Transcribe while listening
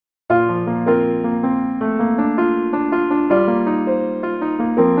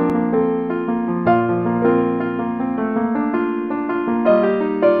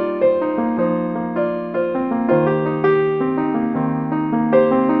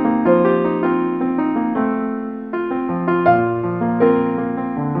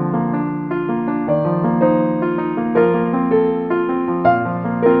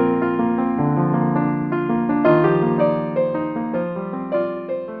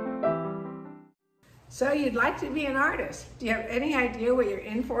So you'd like to be an artist. Do you have any idea what you're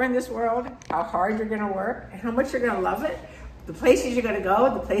in for in this world? How hard you're gonna work, and how much you're gonna love it? The places you're gonna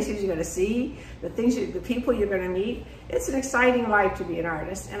go, the places you're gonna see, the people you're gonna meet. It's an exciting life to be an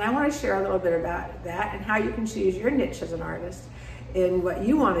artist, and I wanna share a little bit about that and how you can choose your niche as an artist in what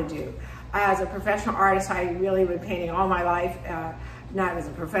you wanna do. As a professional artist, I really been painting all my life, not as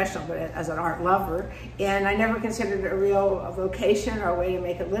a professional, but as an art lover. And I never considered it a real vocation or a way to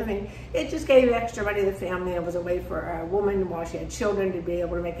make a living. It just gave extra money to the family. It was a way for a woman while she had children to be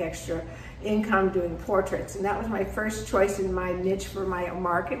able to make extra income doing portraits. And that was my first choice in my niche for my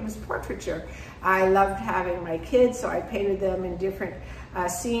market was portraiture. I loved having my kids, so I painted them in different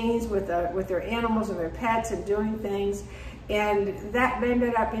scenes with their animals and their pets and doing things. And that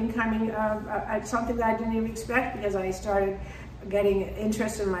ended up becoming something that I didn't even expect, because I started getting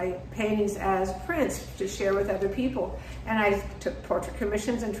interest in my paintings as prints to share with other people. And I took portrait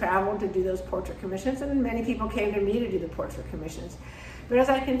commissions and traveled to do those portrait commissions, and many people came to me to do the portrait commissions. But as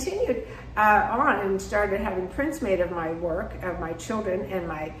I continued on and started having prints made of my work, of my children and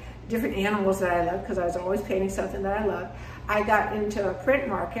my different animals that I love, because I was always painting something that I loved, I got into a print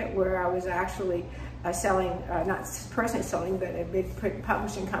market where I was actually selling, not personally selling, but a big print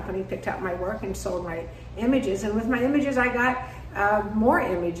publishing company picked up my work and sold my images. And with my images, I got more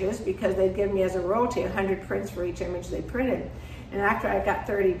images, because they'd give me as a royalty 100 prints for each image they printed. And after I got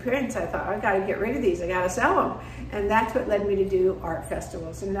 30 prints, I thought, I've got to get rid of these, I got to sell them. And that's what led me to do art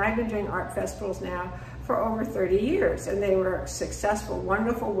festivals. And I've been doing art festivals now for over 30 years. And they were a successful,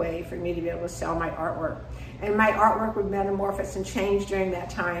 wonderful way for me to be able to sell my artwork. And my artwork would metamorphose and change during that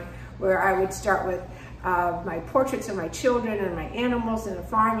time, where I would start with my portraits of my children and my animals and the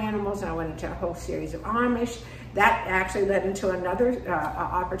farm animals, and I went into a whole series of Amish. That actually led into another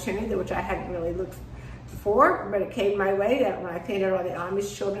opportunity, which I hadn't really looked for, but it came my way when I painted all the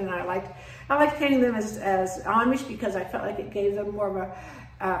Amish children. And I liked painting them as Amish, because I felt like it gave them more of a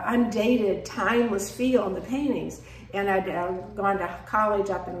undated, timeless feel in the paintings. And I'd gone to college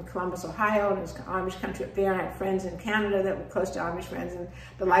up in Columbus, Ohio, and it was Amish country up there, and I had friends in Canada that were close to Amish friends, and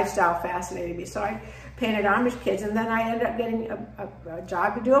the lifestyle fascinated me. So I painted Amish kids, and then I ended up getting a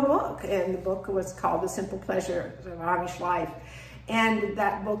job to do a book, and the book was called The Simple Pleasure of Amish Life. And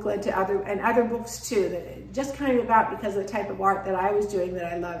that book led to other books too, that just came about because of the type of art that I was doing that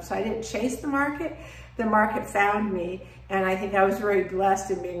I loved. So I didn't chase the market found me, and I think I was very blessed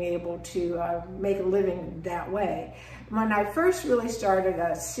in being able to make a living that way. When I first really started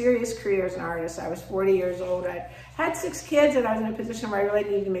a serious career as an artist, I was 40 years old. I had 6 kids, and I was in a position where I really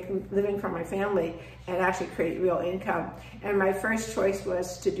needed to make a living for my family and actually create real income. And my first choice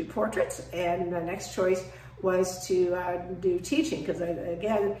was to do portraits, and the next choice was to do teaching, because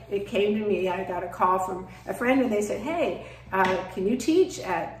again, it came to me. I got a call from a friend, and they said, hey, can you teach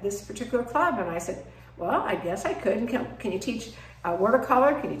at this particular club? And I said, well, I guess I could. And can you teach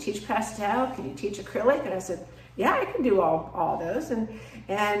watercolor? Can you teach pastel? Can you teach acrylic? And I said, yeah, I can do all those. And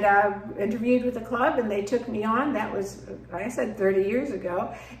interviewed with the club, and they took me on. That was, like I said, 30 years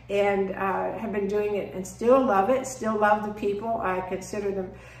ago, and have been doing it and still love it, still love the people. I consider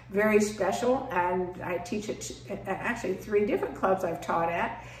them very special, and I teach at actually 3 different clubs I've taught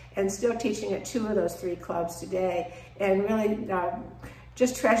at, and still teaching at 2 of those 3 clubs today, and really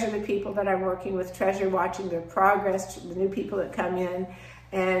just treasure the people that I'm working with, treasure watching their progress, the new people that come in,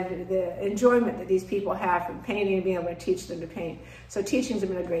 and the enjoyment that these people have from painting and being able to teach them to paint. So teaching's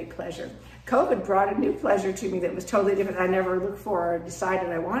been a great pleasure. COVID brought a new pleasure to me that was totally different. I never looked for or decided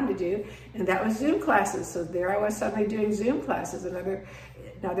I wanted to do, and that was Zoom classes. So there I was suddenly doing Zoom classes, another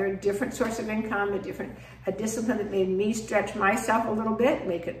different source of income, a discipline that made me stretch myself a little bit,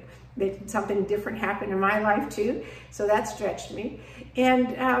 make something different happen in my life too. So that stretched me.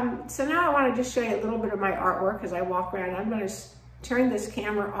 And so now I want to just show you a little bit of my artwork as I walk around. I'm going to turn this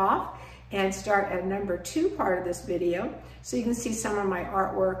camera off and start at number 2 part of this video, so you can see some of my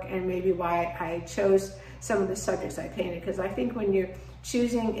artwork and maybe why I chose some of the subjects I painted. Because I think when you're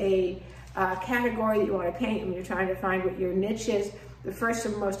choosing a category that you want to paint, when you're trying to find what your niche is, the first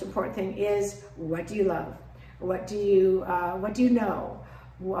and most important thing is, what do you love? What do you know?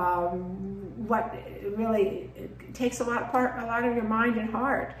 What really takes a lot of your mind and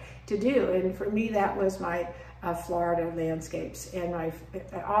heart to do. And for me, that was my Florida landscapes, and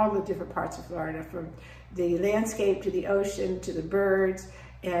all the different parts of Florida, from the landscape to the ocean to the birds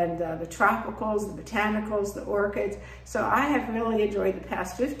and the tropicals, the botanicals, the orchids. So I have really enjoyed the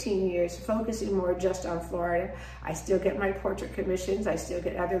past 15 years focusing more just on Florida. I still get my portrait commissions. I still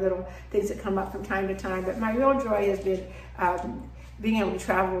get other little things that come up from time to time, but my real joy has been being able to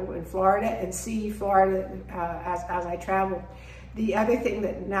travel in Florida and see Florida as I travel. The other thing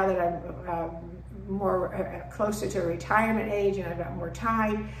that now that I'm more closer to retirement age and I've got more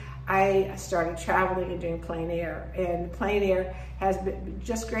time, I started traveling and doing plein air. And plein air has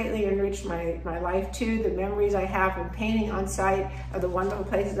just greatly enriched my life too. The memories I have from painting on site of the wonderful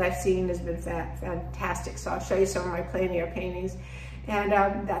places I've seen has been fantastic. So I'll show you some of my plein air paintings. And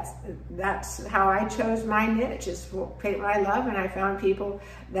that's how I chose my niche, is paint what I love, and I found people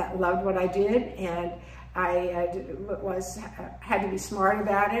that loved what I did, and I had to be smart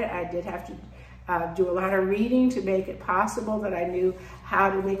about it. I did have to do a lot of reading to make it possible that I knew how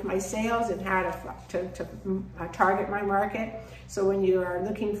to make my sales and how to target my market. So when you are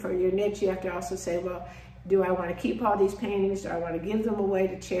looking for your niche, you have to also say, well, do I want to keep all these paintings? Do I want to give them away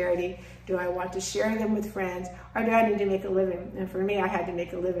to charity? Do I want to share them with friends? Or do I need to make a living? And for me, I had to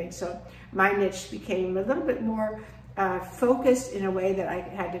make a living. So my niche became a little bit more focused in a way that I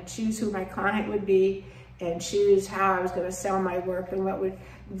had to choose who my client would be and choose how I was going to sell my work and what would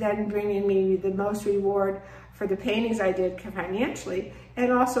then bring in me the most reward for the paintings I did financially,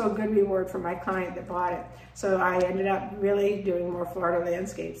 and also a good reward for my client that bought it. So I ended up really doing more Florida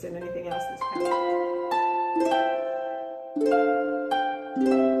landscapes than anything else this past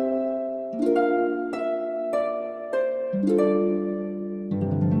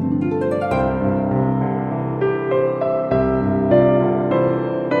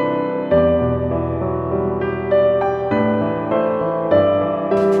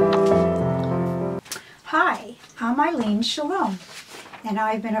Hi, I'm Eileen Shalom, and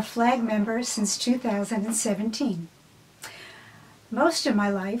I've been a FLAG member since 2017. Most of my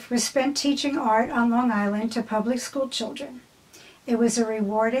life was spent teaching art on Long Island to public school children. It was a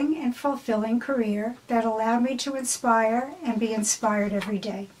rewarding and fulfilling career that allowed me to inspire and be inspired every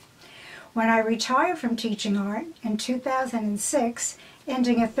day. When I retired from teaching art in 2006,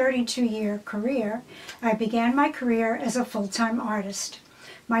 ending a 32-year career, I began my career as a full-time artist.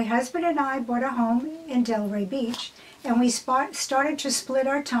 My husband and I bought a home in Delray Beach, and we started to split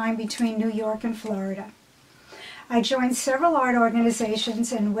our time between New York and Florida. I joined several art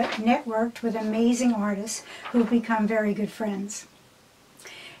organizations and networked with amazing artists who've become very good friends.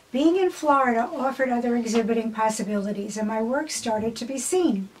 Being in Florida offered other exhibiting possibilities, and my work started to be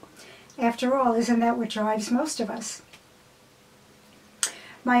seen. After all, isn't that what drives most of us?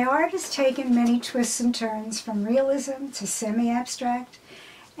 My art has taken many twists and turns, from realism to semi-abstract,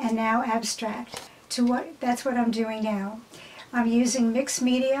 and now abstract. That's what I'm doing now. I'm using mixed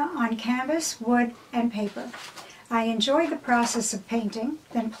media on canvas, wood, and paper. I enjoy the process of painting,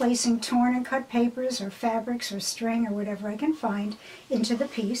 then placing torn and cut papers or fabrics or string or whatever I can find into the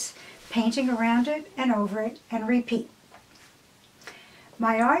piece, painting around it and over it, and repeat.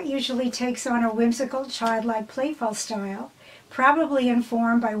 My art usually takes on a whimsical, childlike, playful style, probably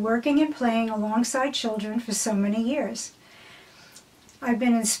informed by working and playing alongside children for so many years. I've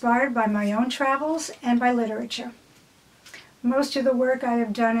been inspired by my own travels and by literature. Most of the work I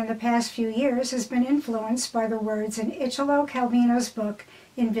have done in the past few years has been influenced by the words in Italo Calvino's book,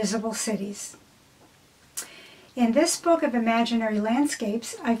 Invisible Cities. In this book of imaginary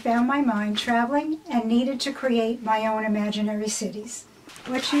landscapes, I found my mind traveling and needed to create my own imaginary cities.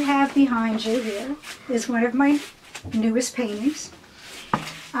 What you have behind you here is one of my newest paintings,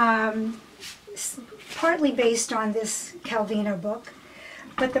 partly based on this Calvino book.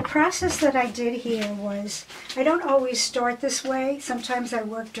 But the process that I did here was, I don't always start this way. Sometimes I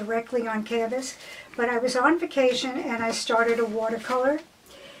work directly on canvas, but I was on vacation and I started a watercolor.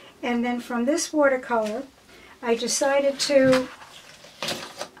 And then from this watercolor, I decided to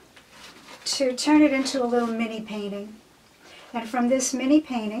turn it into a little mini painting. And from this mini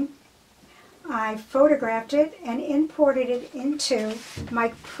painting, I photographed it and imported it into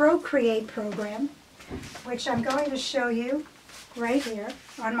my Procreate program, which I'm going to show you right here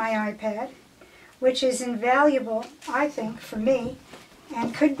on my iPad, which is invaluable, I think, for me,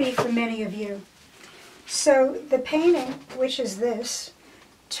 and could be for many of you. So the painting, which is this,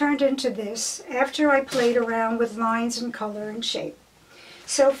 turned into this after I played around with lines and color and shape.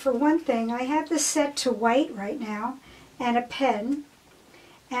 So for one thing, I have this set to white right now, and a pen,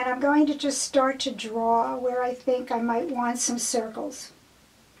 and I'm going to just start to draw where I think I might want some circles.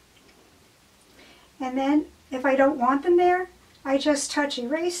 And then, if I don't want them there, I just touch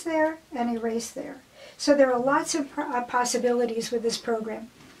erase there and erase there. So there are lots of possibilities with this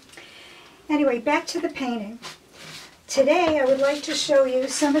program. Anyway, back to the painting. Today I would like to show you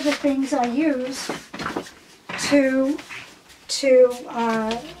some of the things I use to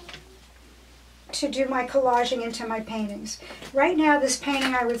do my collaging into my paintings. Right now this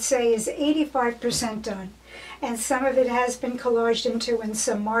painting, I would say, is 85% done. And some of it has been collaged into in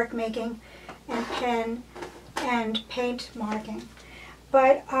some mark making and pen and paint marking.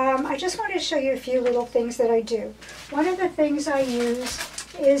 But I just wanted to show you a few little things that I do. One of the things I use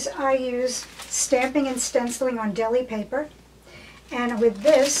is I use stamping and stenciling on deli paper. And with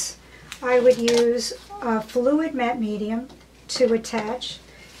this, I would use a fluid matte medium to attach.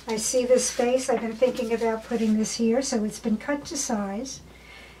 I see this face. I've been thinking about putting this here, so it's been cut to size.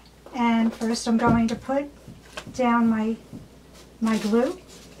 And first I'm going to put down my glue.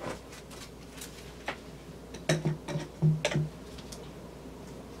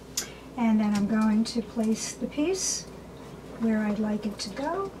 And then I'm going to place the piece where I'd like it to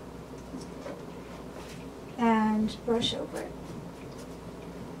go and brush over it.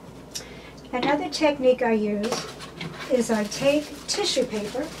 Another technique I use is I take tissue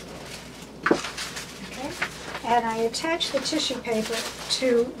paper, okay, and I attach the tissue paper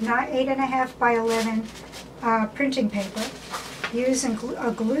to 8.5 by 11 printing paper, using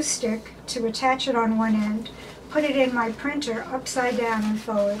a glue stick to attach it on one end, put it in my printer upside down and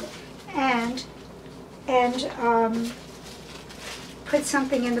forward, and put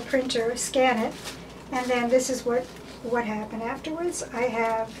something in the printer, scan it, and then this is what happened afterwards. I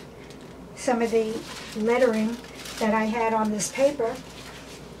have some of the lettering that I had on this paper.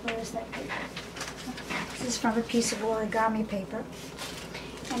 Where is that paper? This is from a piece of origami paper.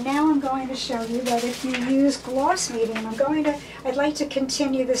 And now I'm going to show you that if you use gloss medium, I'd like to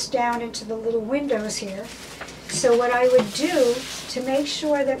continue this down into the little windows here. So what I would do to make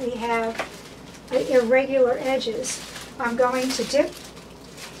sure that we have irregular edges, I'm going to dip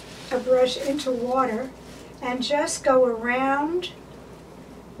a brush into water and just go around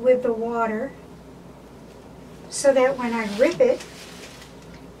with the water so that when I rip it,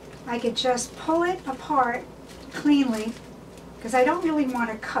 I could just pull it apart cleanly, because I don't really want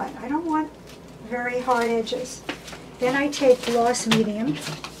to cut. I don't want very hard edges. Then I take gloss medium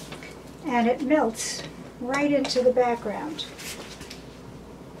and it melts right into the background.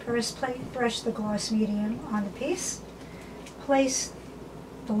 First brush the gloss medium on the piece, place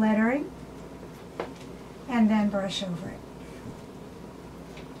the lettering, and then brush over it.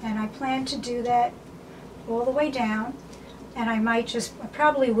 And I plan to do that all the way down, and I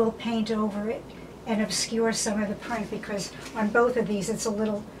probably will paint over it and obscure some of the print, because on both of these it's a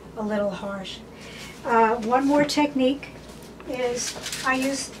little harsh. One more technique is I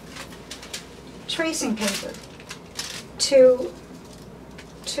use tracing paper to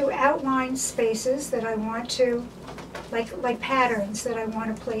outline spaces that I want to, like patterns that I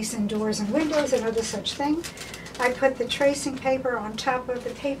want to place in doors and windows and other such things. I put the tracing paper on top of the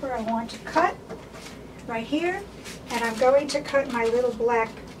paper I want to cut right here, and I'm going to cut my little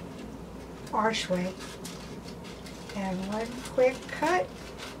black archway. And one quick cut.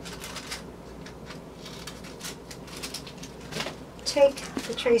 Take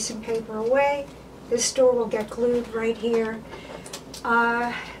the tracing paper away. This door will get glued right here.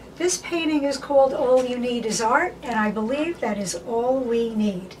 This painting is called All You Need Is Art, and I believe that is all we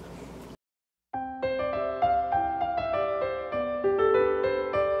need.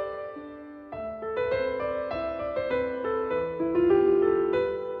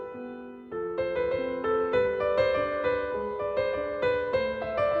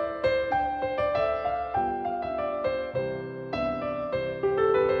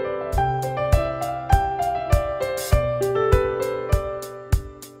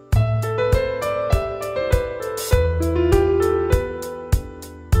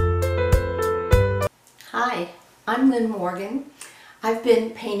 Hi, I'm Lynn Morgan. I've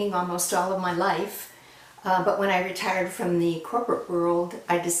been painting almost all of my life, but when I retired from the corporate world,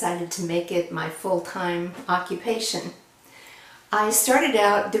 I decided to make it my full-time occupation. I started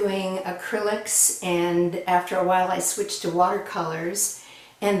out doing acrylics, and after a while I switched to watercolors,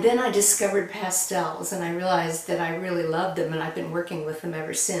 and then I discovered pastels, and I realized that I really loved them, and I've been working with them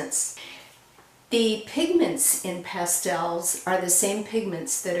ever since. The pigments in pastels are the same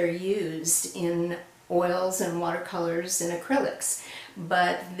pigments that are used in oils and watercolors and acrylics,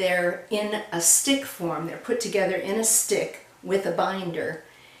 but they're in a stick form. They're put together in a stick with a binder,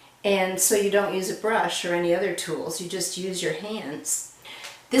 and so you don't use a brush or any other tools, you just use your hands.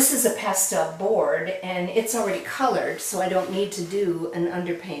 This is a pastel board, and it's already colored, so I don't need to do an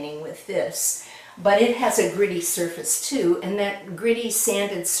underpainting with this, but it has a gritty surface too, and that gritty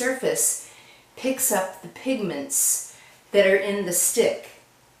sanded surface picks up the pigments that are in the stick,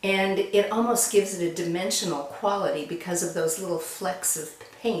 and it almost gives it a dimensional quality because of those little flecks of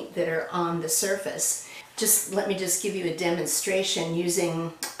paint that are on the surface. Let me give you a demonstration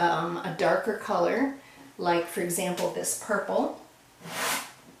using a darker color, like for example this purple.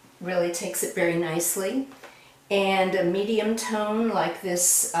 Really takes it very nicely. And a medium tone like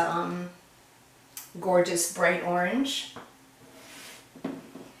this gorgeous bright orange.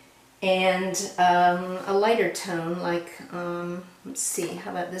 and a lighter tone like, let's see,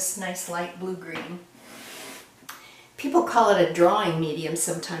 how about this nice light blue-green. People call it a drawing medium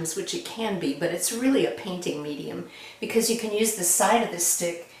sometimes, which it can be, but it's really a painting medium because you can use the side of the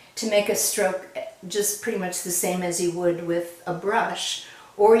stick to make a stroke just pretty much the same as you would with a brush,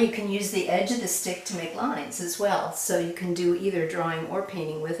 or you can use the edge of the stick to make lines as well. So you can do either drawing or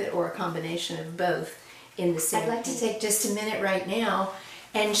painting with it, or a combination of both in the same. I'd like to take just a minute right now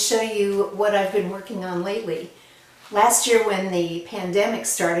and show you what I've been working on lately. Last year when the pandemic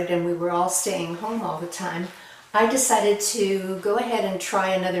started and we were all staying home all the time, I decided to go ahead and try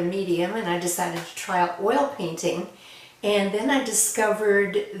another medium, and I decided to try out oil painting. And then I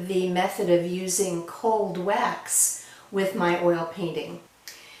discovered the method of using cold wax with my oil painting.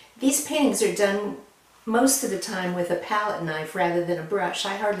 These paintings are done most of the time with a palette knife rather than a brush.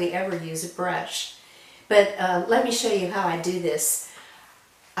 I hardly ever use a brush. But let me show you how I do this.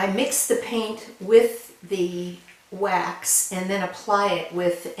 I mix the paint with the wax and then apply it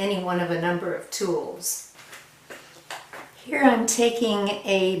with any one of a number of tools. Here I'm taking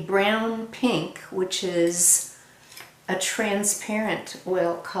a brown pink, which is a transparent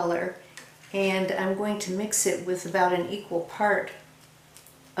oil color, and I'm going to mix it with about an equal part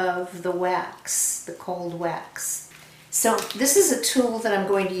of the wax, the cold wax. So this is a tool that I'm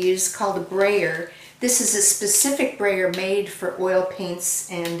going to use called a brayer. This is a specific brayer made for oil paints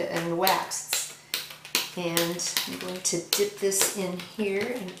and wax. And I'm going to dip this in here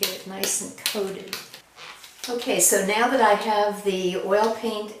and get it nice and coated. Okay, so now that I have the oil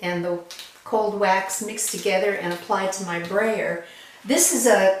paint and the cold wax mixed together and applied to my brayer, this is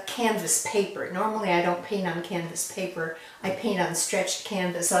a canvas paper. Normally I don't paint on canvas paper, I paint on stretched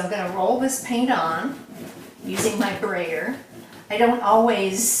canvas. So I'm going to roll this paint on using my brayer. I don't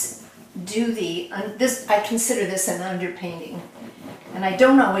always do I consider this an underpainting, and I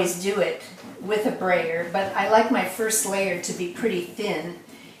don't always do it with a brayer, but I like my first layer to be pretty thin.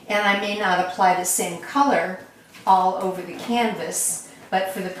 And I may not apply the same color all over the canvas,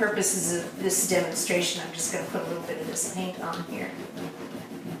 but for the purposes of this demonstration, I'm just going to put a little bit of this paint on here.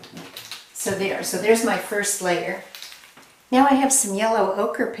 So there's my first layer. Now I have some yellow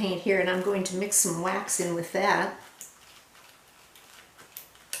ochre paint here, and I'm going to mix some wax in with that.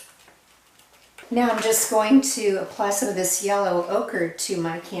 Now I'm just going to apply some of this yellow ochre to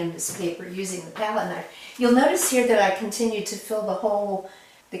my canvas paper using the palette knife. You'll notice here that I continue to fill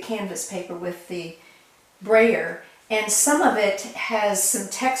the canvas paper with the brayer, and some of it has some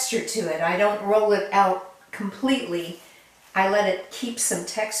texture to it. I don't roll it out completely. I let it keep some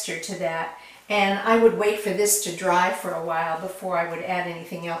texture to that, and I would wait for this to dry for a while before I would add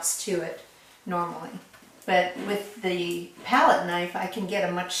anything else to it normally. But with the palette knife I can get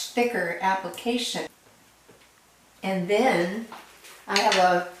a much thicker application. And then I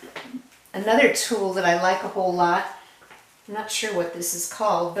have another tool that I like a whole lot. I'm not sure what this is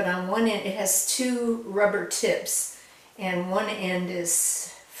called, but on one end it has two rubber tips, and one end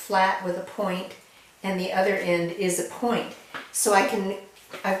is flat with a point and the other end is a point. So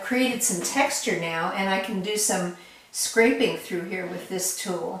I've created some texture now, and I can do some scraping through here with this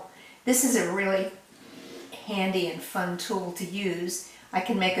tool. This is a really handy and fun tool to use. I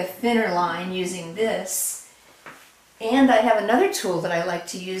can make a thinner line using this. And I have another tool that I like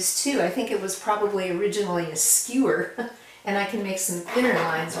to use too. I think it was probably originally a skewer. And I can make some thinner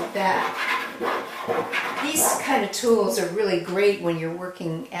lines with that. These kind of tools are really great when you're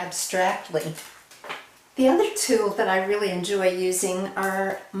working abstractly. The other tool that I really enjoy using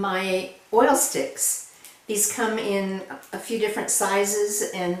are my oil sticks. These come in a few different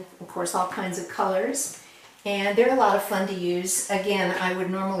sizes and of course all kinds of colors. And they're a lot of fun to use. Again, I would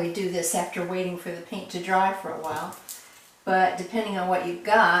normally do this after waiting for the paint to dry for a while. But depending on what you've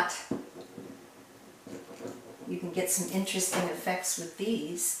got, you can get some interesting effects with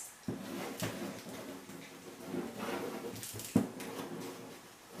these.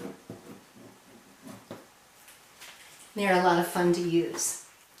 They're a lot of fun to use.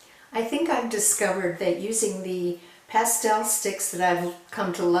 I think I've discovered that using the pastel sticks that I've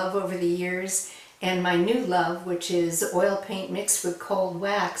come to love over the years and my new love, which is oil paint mixed with cold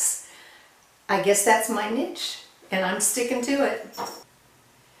wax, I guess that's my niche, and I'm sticking to it.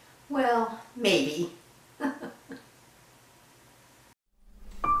 Well, maybe.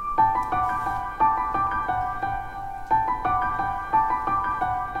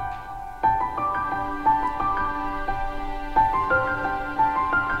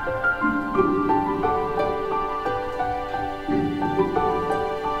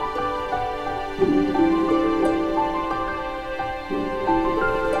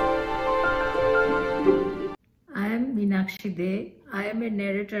 I am Meenakshi De. I am a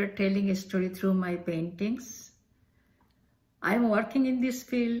narrator telling a story through my paintings. I am working in this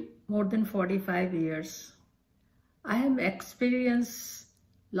field more than 45 years. I have experienced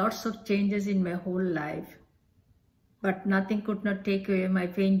lots of changes in my whole life, but nothing could not take away my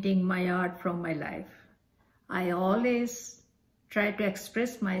painting, my art from my life. I always try to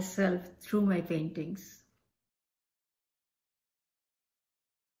express myself through my paintings.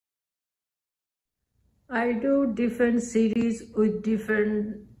 I do different series with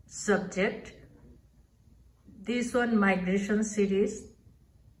different subject. This one, migration series.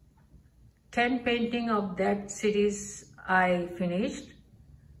 10 painting of that series I finished.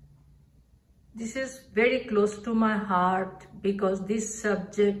 This is very close to my heart because this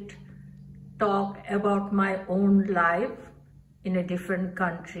subject talk about my own life in a different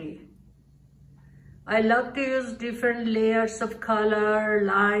country. I love to use different layers of color,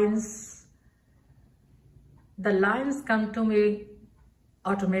 lines. The lines come to me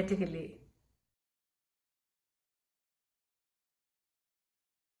automatically.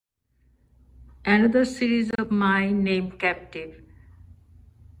 Another series of mine named Captive.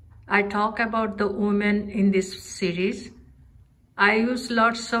 I talk about the women in this series. I use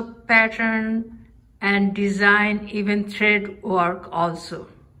lots of pattern and design, even thread work also.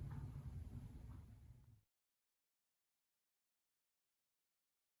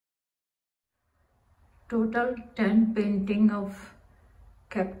 Total 10 painting of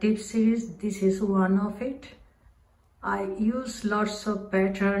Captive series. This is one of it. I use lots of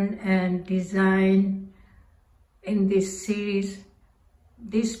pattern and design in this series.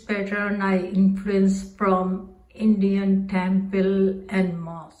 This pattern I influenced from Indian temple and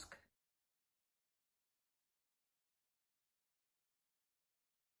mosque.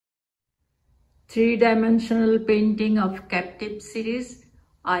 Three-dimensional painting of Captive series.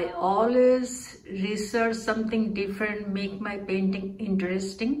 I always research something different, make my painting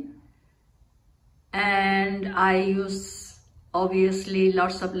interesting. And I use obviously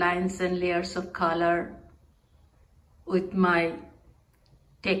lots of lines and layers of color with my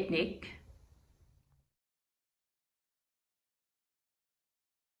technique.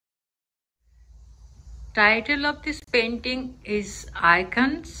 Title of this painting is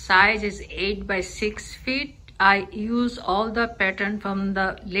Icon. Size is 8 by 6 feet. I use all the pattern from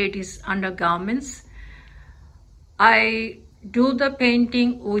the ladies' undergarments. I do the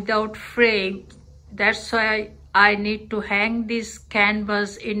painting without frame. That's why I need to hang this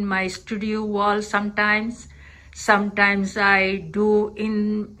canvas in my studio wall sometimes. Sometimes I do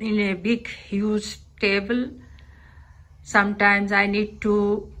in a big, huge table. Sometimes I need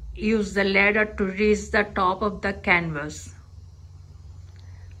to use the ladder to reach the top of the canvas.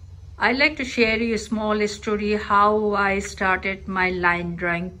 I'd like to share you a small story how I started my line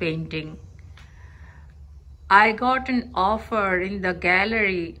drawing painting. I got an offer in the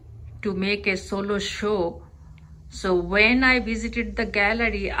gallery to make a solo show. So when I visited the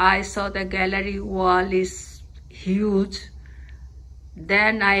gallery, I saw the gallery wall is huge.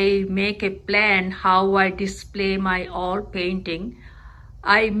 Then I make a plan how I display my all painting.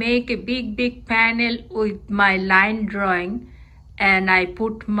 I make a big panel with my line drawing and I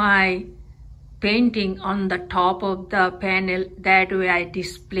put my painting on the top of the panel. That way I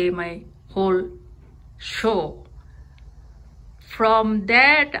display my whole show. From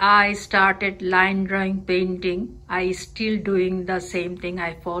that I started line drawing painting. I still doing the same thing.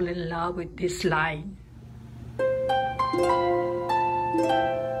 I fall in love with this line.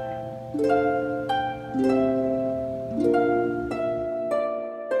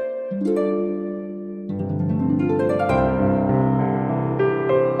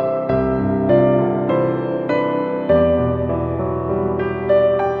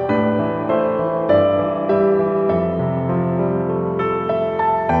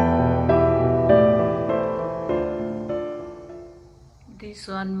 This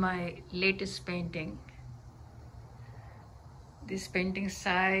one, my latest painting. This painting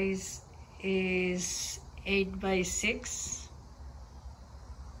size is 8 by 6.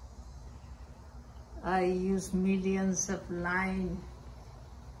 I use millions of lines.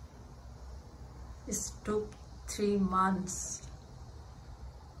 It took 3 months.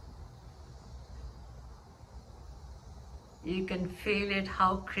 You can feel it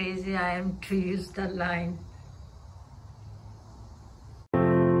how crazy I am to use the line.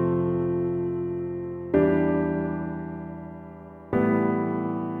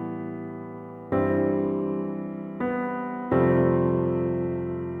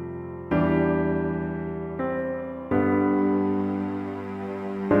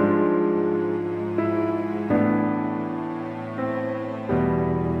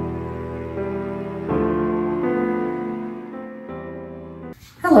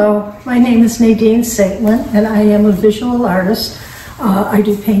 Hello, my name is Nadine Saitlin, and I am a visual artist. I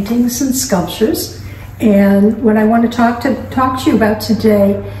do paintings and sculptures, and what I want to talk to you about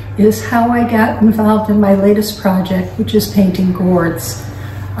today is how I got involved in my latest project, which is painting gourds.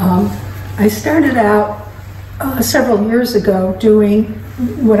 I started out several years ago doing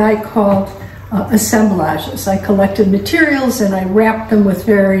what I called assemblages. I collected materials and I wrapped them with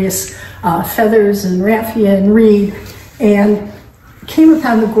various feathers and raffia and reed, and came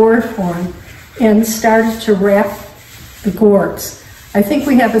upon the gourd form and started to wrap the gourds. I think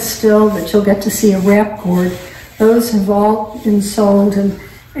we have a still that you'll get to see, a wrap gourd. Those have all been sold,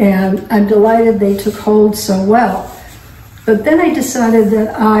 and I'm delighted they took hold so well. But then I decided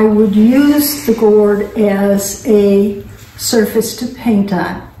that I would use the gourd as a surface to paint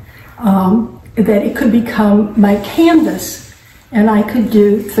on, that it could become my canvas and I could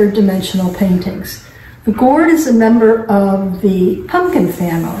do third-dimensional paintings. The gourd is a member of the pumpkin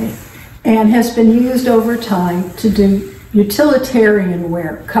family and has been used over time to do utilitarian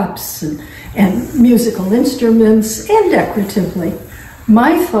ware, cups and musical instruments, and decoratively.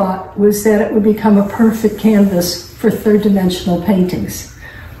 My thought was that it would become a perfect canvas for third-dimensional paintings.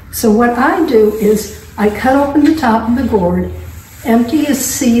 So what I do is I cut open the top of the gourd, empty the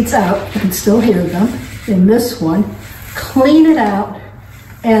seeds out, you can still hear them in this one, clean it out,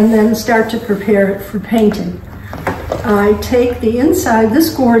 and then start to prepare it for painting. I take the inside, this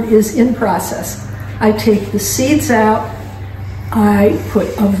gourd is in process. I take the seeds out, I put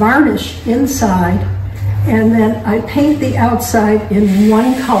a varnish inside, and then I paint the outside in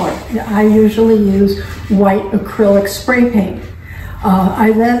one color. I usually use white acrylic spray paint.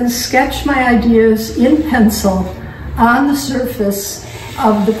 I then sketch my ideas in pencil on the surface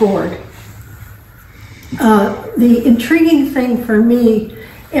of the gourd. The intriguing thing for me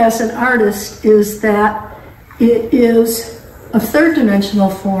as an artist is that it is a third-dimensional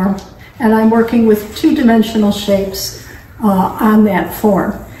form, and I'm working with two-dimensional shapes on that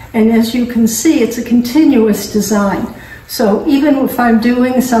form. And as you can see, it's a continuous design. So even if I'm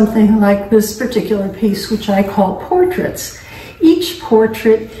doing something like this particular piece, which I call portraits, each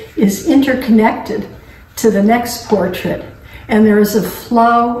portrait is interconnected to the next portrait, and there is a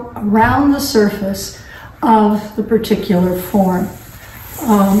flow around the surface of the particular form.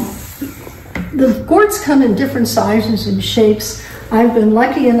 The gourds come in different sizes and shapes. I've been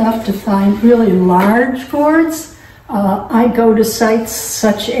lucky enough to find really large gourds. I go to sites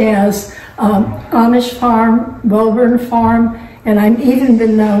such as Amish Farm, Welburn Farm, and I've even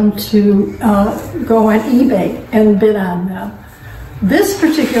been known to go on eBay and bid on them. This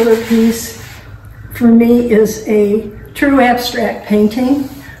particular piece for me is a true abstract painting.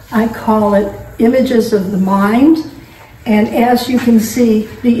 I call it Images of the Mind. And as you can see,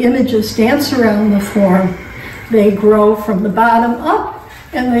 the images dance around the form. They grow from the bottom up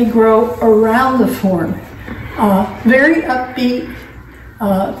and they grow around the form. Very upbeat,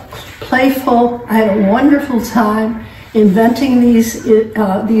 playful. I had a wonderful time inventing these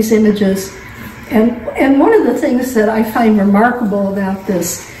images. And one of the things that I find remarkable about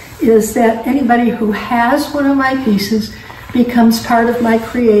this is that anybody who has one of my pieces becomes part of my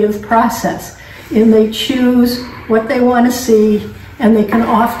creative process. And they choose what they want to see, and they can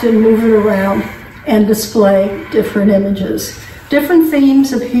often move it around and display different images. Different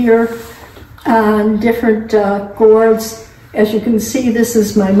themes appear on different gourds. As you can see, this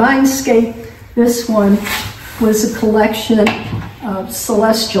is my mindscape. This one was a collection of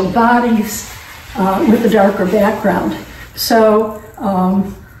celestial bodies with a darker background. So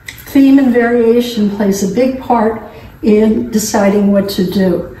theme and variation plays a big part in deciding what to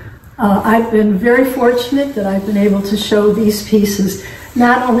do. I've been very fortunate that I've been able to show these pieces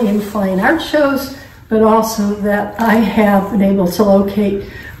not only in fine art shows, but also that I have been able to locate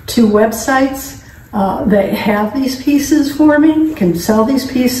 2 websites that have these pieces for me, can sell these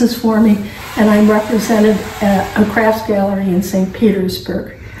pieces for me, and I'm represented at a crafts gallery in St.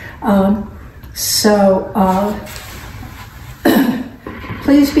 Petersburg.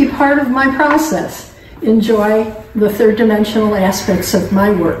 Please be part of my process. Enjoy the third-dimensional aspects of my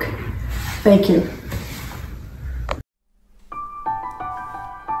work. Thank you.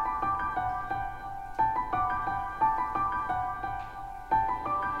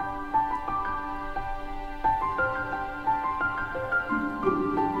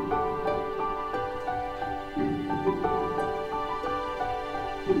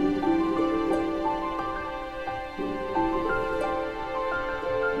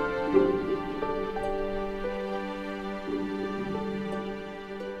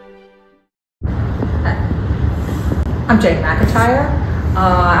 I'm Jane McIntyre.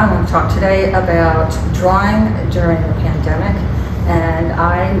 I want to talk today about drawing during the pandemic and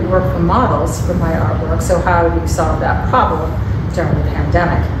I work from models for my artwork. So how do you solve that problem during the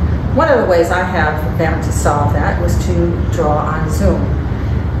pandemic? One of the ways I have found to solve that was to draw on Zoom.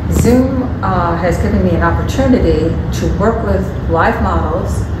 Zoom has given me an opportunity to work with live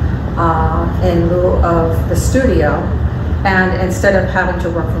models in lieu of the studio, and instead of having to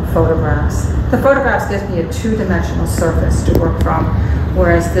work from photographs. The photographs gives me a two-dimensional surface to work from,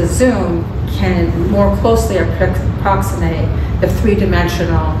 whereas the Zoom can more closely approximate the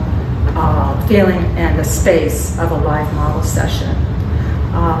three-dimensional feeling and the space of a live model session.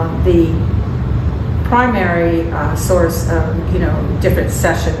 The primary source of different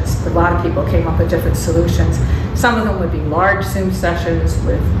sessions, a lot of people came up with different solutions. Some of them would be large Zoom sessions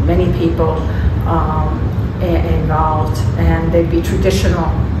with many people involved, and they'd be traditional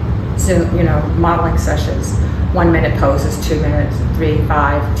Zoom, modeling sessions, 1 minute poses, 2 minutes, 3,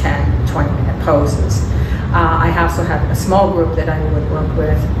 5, 10, 20-minute poses. I also had a small group that I would work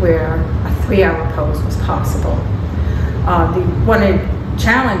with where a 3-hour pose was possible. One of the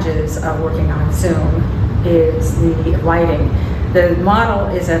challenges of working on Zoom is the lighting. The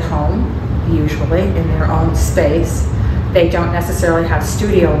model is at home, usually in their own space. They don't necessarily have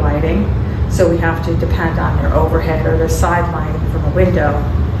studio lighting, so we have to depend on their overhead or their side lighting from a window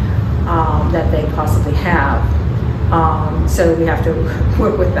that they possibly have. So we have to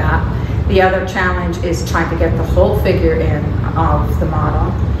work with that. The other challenge is trying to get the whole figure in of the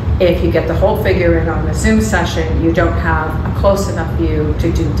model. If you get the whole figure in on the Zoom session, you don't have a close enough view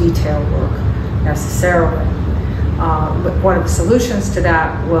to do detail work necessarily. But one of the solutions to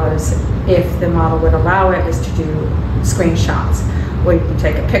that was, if the model would allow it, is to do screenshots, where you can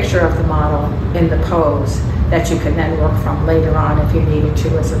take a picture of the model in the pose that you can then work from later on if you needed to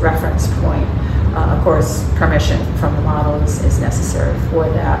as a reference point. Of course, permission from the model is necessary for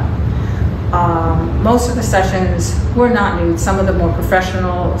that. Most of the sessions were not nude. Some of the more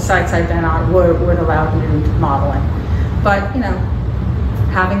professional sites I've been on would allow nude modeling. But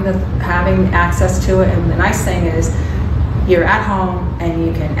having access to it, and the nice thing is you're at home and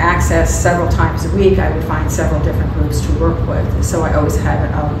you can access several times a week. I would find several different groups to work with. So I always had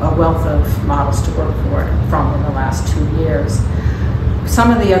a wealth of models to work from in the last 2 years.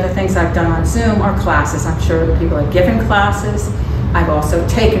 Some of the other things I've done on Zoom are classes. I'm sure that people have given classes. I've also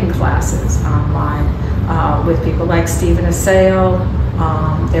taken classes online with people like Stephen Assail.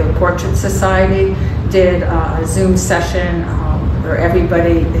 The Portrait Society did a Zoom session where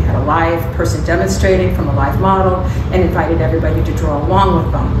they had a live person demonstrating from a live model and invited everybody to draw along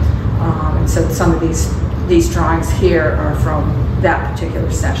with them. And so some of these drawings here are from that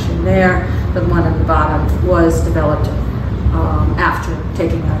particular session there. The one on the bottom was developed after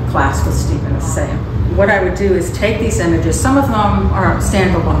taking a class with Stephen Assail. What I would do is take these images. Some of them are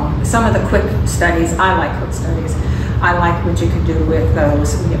standalone. Some of the quick studies, I like quick studies. I like what you can do with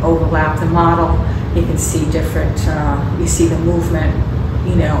those. When you overlap the model, you can see different, you see the movement,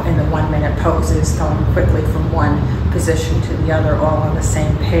 in the 1 minute poses going quickly from one position to the other, all on the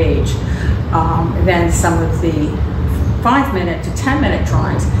same page. Then some of the 5 minute to 10 minute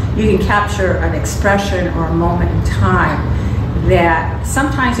drawings, you can capture an expression or a moment in time that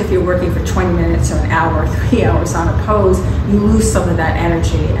sometimes if you're working for 20 minutes or an hour, 3 hours on a pose, you lose some of that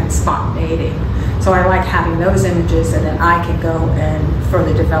energy and spontaneity. So I like having those images, and then I can go and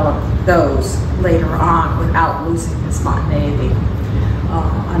further develop those later on without losing the spontaneity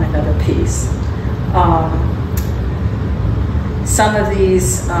on another piece. Some of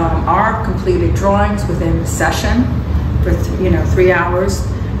these are completed drawings within the session for 3 hours.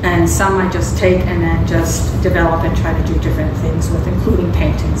 And some I just take and then just develop and try to do different things with, including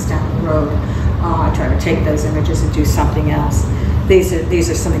paintings down the road. I try to take those images and do something else. These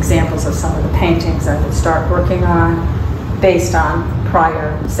are some examples of some of the paintings I would start working on based on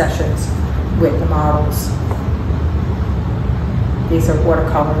prior sessions with the models. These are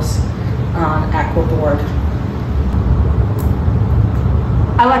watercolors on aqua board.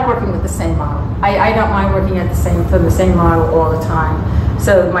 I like working with the same model. I don't mind working at the same model all the time.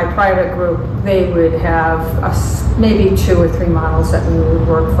 So my private group, they would have maybe 2 or 3 models that we would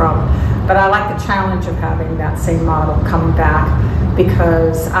work from. But I like the challenge of having that same model coming back,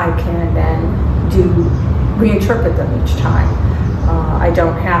 because I can then reinterpret them each time. I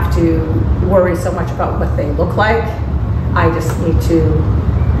don't have to worry so much about what they look like. I just need to,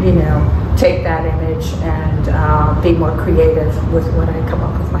 take that image and be more creative with when I come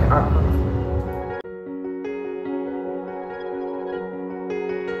up with my artwork.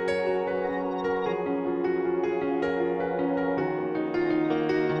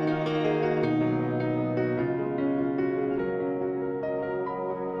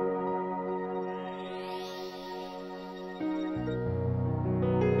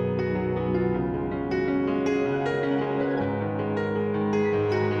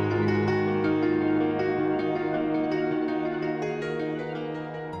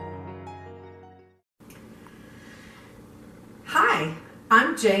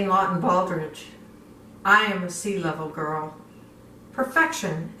 Jane Lawton Baldridge. I am a sea level girl.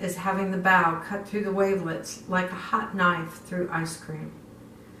 Perfection is having the bow cut through the wavelets like a hot knife through ice cream.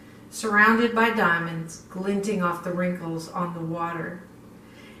 Surrounded by diamonds glinting off the wrinkles on the water.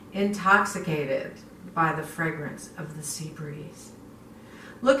 Intoxicated by the fragrance of the sea breeze.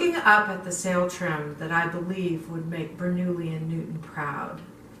 Looking up at the sail trim that I believe would make Bernoulli and Newton proud.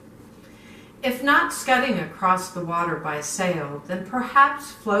 If not scudding across the water by sail, then perhaps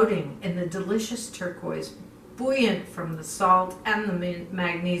floating in the delicious turquoise, buoyant from the salt and the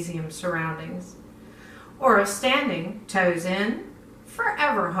magnesium surroundings. Or standing, toes in,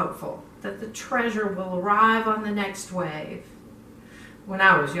 forever hopeful that the treasure will arrive on the next wave. When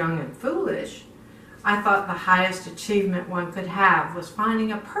I was young and foolish, I thought the highest achievement one could have was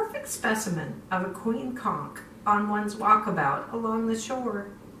finding a perfect specimen of a queen conch on one's walkabout along the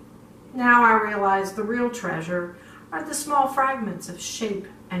shore. Now I realize the real treasure are the small fragments of shape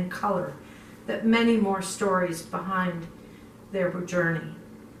and color that many more stories behind their journey.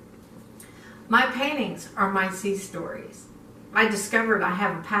 My paintings are my sea stories. I discovered I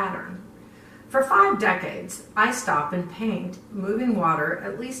have a pattern. For 5 decades, I stop and paint moving water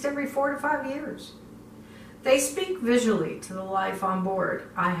at least every 4 to 5 years. They speak visually to the life on board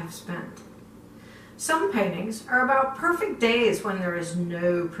I have spent. Some paintings are about perfect days when there is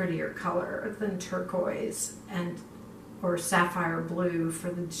no prettier color than turquoise or sapphire blue for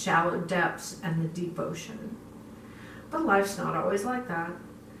the shallow depths and the deep ocean. But life's not always like that.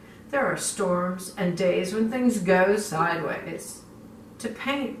 There are storms and days when things go sideways. To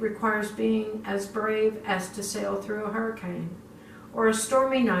paint requires being as brave as to sail through a hurricane or a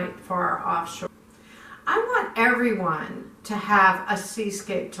stormy night far offshore. I want everyone to have a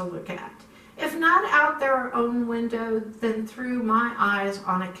seascape to look at. If not out their own window, then through my eyes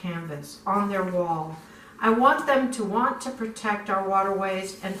on a canvas, on their wall. I want them to want to protect our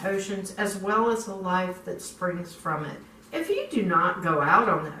waterways and oceans as well as the life that springs from it. If you do not go out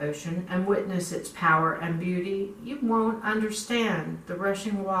on the ocean and witness its power and beauty, you won't understand the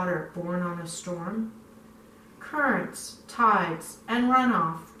rushing water born on a storm. Currents, tides, and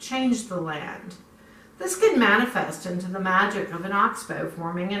runoff change the land. This can manifest into the magic of an oxbow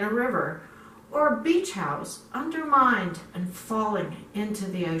forming in a river, or a beach house undermined and falling into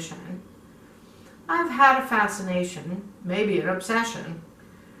the ocean. I've had a fascination, maybe an obsession,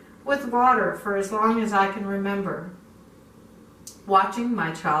 with water for as long as I can remember. Watching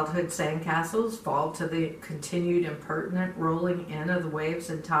my childhood sandcastles fall to the continued impertinent rolling in of the waves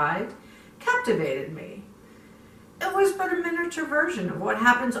and tide captivated me. It was but a miniature version of what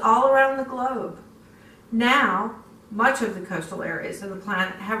happens all around the globe. Now, much of the coastal areas of the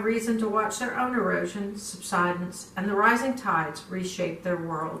planet have reason to watch their own erosion, subsidence, and the rising tides reshape their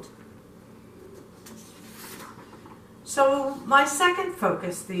world. So my second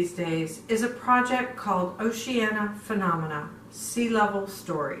focus these days is a project called Oceana Phenomena, Sea Level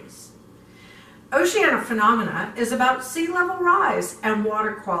Stories. Oceana Phenomena is about sea level rise and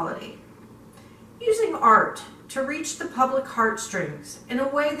water quality, using art to reach the public heartstrings in a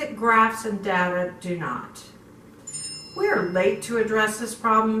way that graphs and data do not. We are late to address this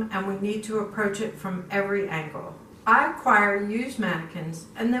problem and we need to approach it from every angle. I acquire used mannequins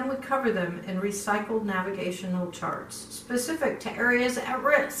and then we cover them in recycled navigational charts specific to areas at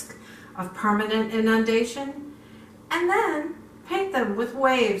risk of permanent inundation, and then paint them with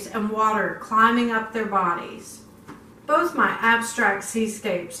waves and water climbing up their bodies. Both my abstract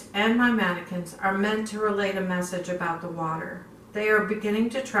seascapes and my mannequins are meant to relate a message about the water. They are beginning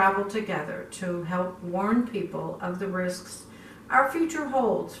to travel together to help warn people of the risks our future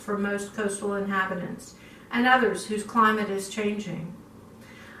holds for most coastal inhabitants and others whose climate is changing.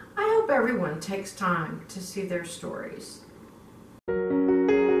 I hope everyone takes time to see their stories.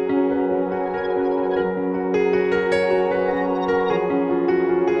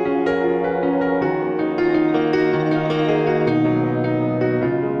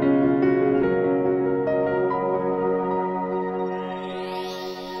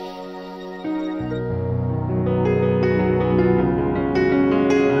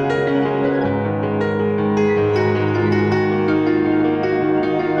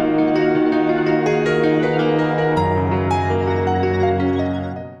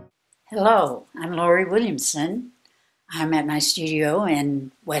 Hello, I'm Lori Williamson. I'm at my studio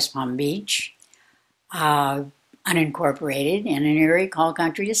in West Palm Beach, unincorporated, in an area called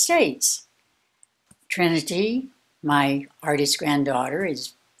Country Estates. Trinity, my artist granddaughter,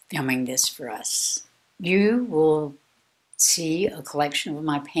 is filming this for us. You will see a collection of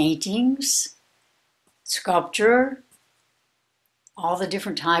my paintings, sculpture, all the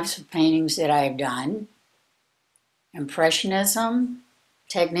different types of paintings that I have done, Impressionism,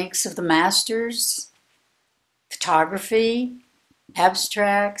 techniques of the masters, photography,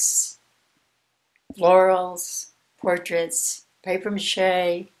 abstracts, florals, portraits,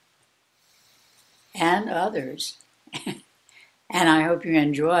 papier-mâché, and others. And I hope you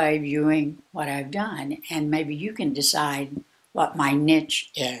enjoy viewing what I've done, and maybe you can decide what my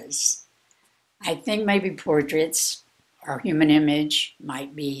niche is. I think maybe portraits or human image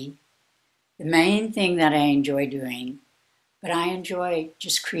might be the main thing that I enjoy doing, but I enjoy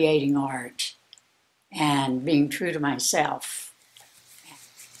just creating art and being true to myself.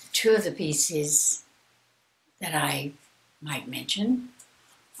 Two of the pieces that I might mention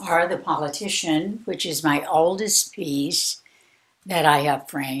are The Politician, which is my oldest piece that I have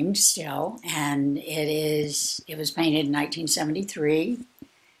framed still, and it was painted in 1973,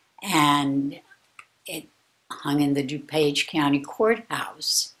 and it hung in the DuPage County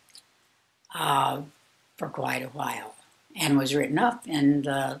Courthouse for quite a while, and was written up in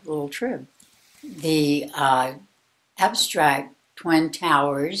the Little Trib. The abstract Twin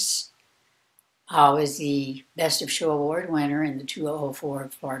Towers was the Best of Show Award winner in the 2004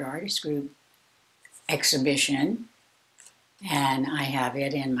 Florida Artists Group exhibition, and I have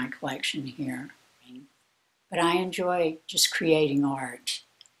it in my collection here. But I enjoy just creating art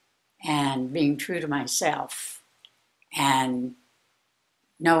and being true to myself and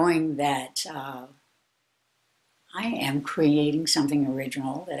knowing that I am creating something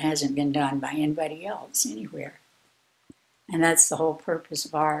original that hasn't been done by anybody else anywhere. And that's the whole purpose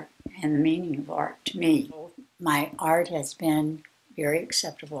of art and the meaning of art to me. My art has been very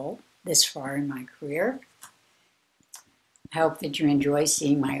acceptable this far in my career. I hope that you enjoy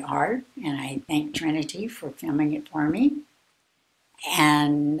seeing my art, and I thank Trinity for filming it for me.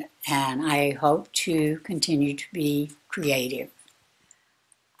 And I hope to continue to be creative.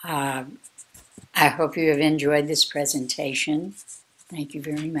 I hope you have enjoyed this presentation. Thank you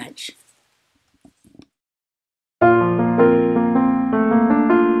very much.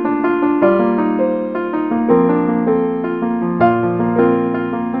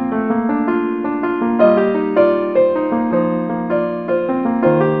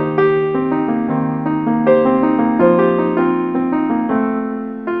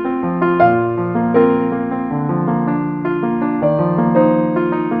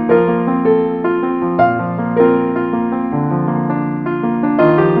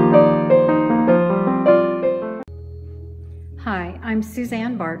 Hi, I'm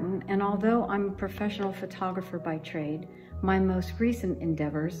Suzanne Barton, and although I'm a professional photographer by trade, my most recent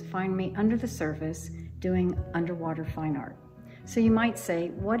endeavors find me under the surface doing underwater fine art. So you might say,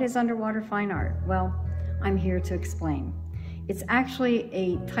 what is underwater fine art? Well, I'm here to explain. It's actually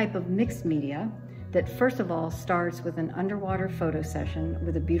a type of mixed media that first of all starts with an underwater photo session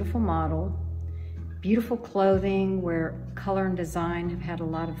with a beautiful model, beautiful clothing where color and design have had a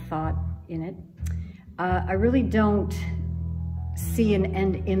lot of thought in it. I really don't see an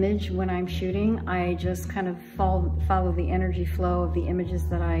end image when I'm shooting. I just kind of follow the energy flow of the images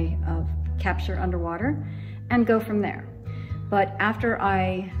that I capture underwater and go from there. But after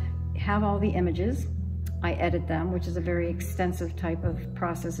I have all the images, I edit them, which is a very extensive type of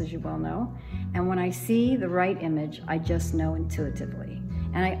process, as you well know. And when I see the right image, I just know intuitively.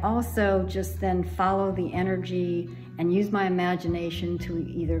 And I also just then follow the energy and use my imagination to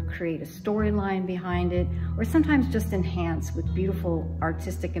either create a storyline behind it or sometimes just enhance with beautiful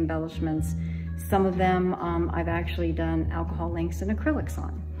artistic embellishments. Some of them I've actually done alcohol inks and acrylics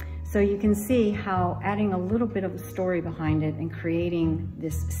on. So you can see how adding a little bit of a story behind it and creating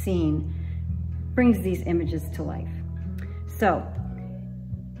this scene brings these images to life. So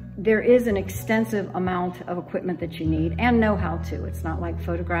there is an extensive amount of equipment that you need and know-how too. It's not like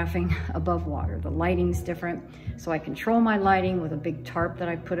photographing above water. The lighting's different. So I control my lighting with a big tarp that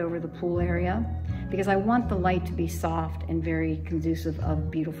I put over the pool area because I want the light to be soft and very conducive of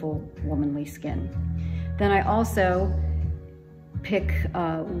beautiful womanly skin. Then I also pick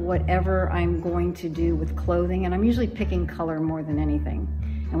whatever I'm going to do with clothing, and I'm usually picking color more than anything.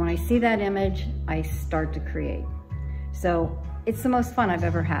 And when I see that image, I start to create. So it's the most fun I've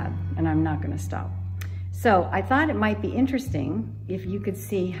ever had, and I'm not gonna stop. So I thought it might be interesting if you could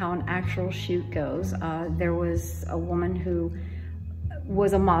see how an actual shoot goes. There was a woman who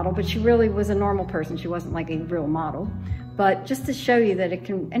was a model, but she really was a normal person. She wasn't like a real model. But just to show you that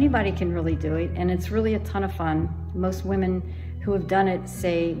anybody can really do it, and it's really a ton of fun. Most women who have done it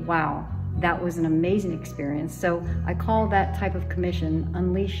say, wow, that was an amazing experience. So I call that type of commission,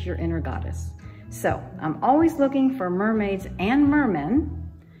 Unleash Your Inner Goddess. So I'm always looking for mermaids and mermen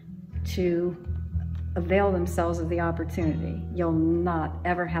to avail themselves of the opportunity. You'll not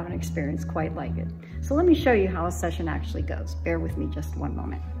ever have an experience quite like it. So let me show you how a session actually goes. Bear with me just one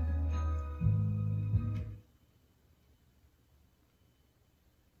moment.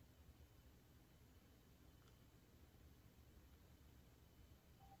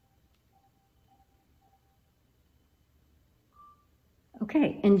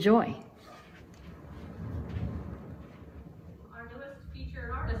 Okay, enjoy.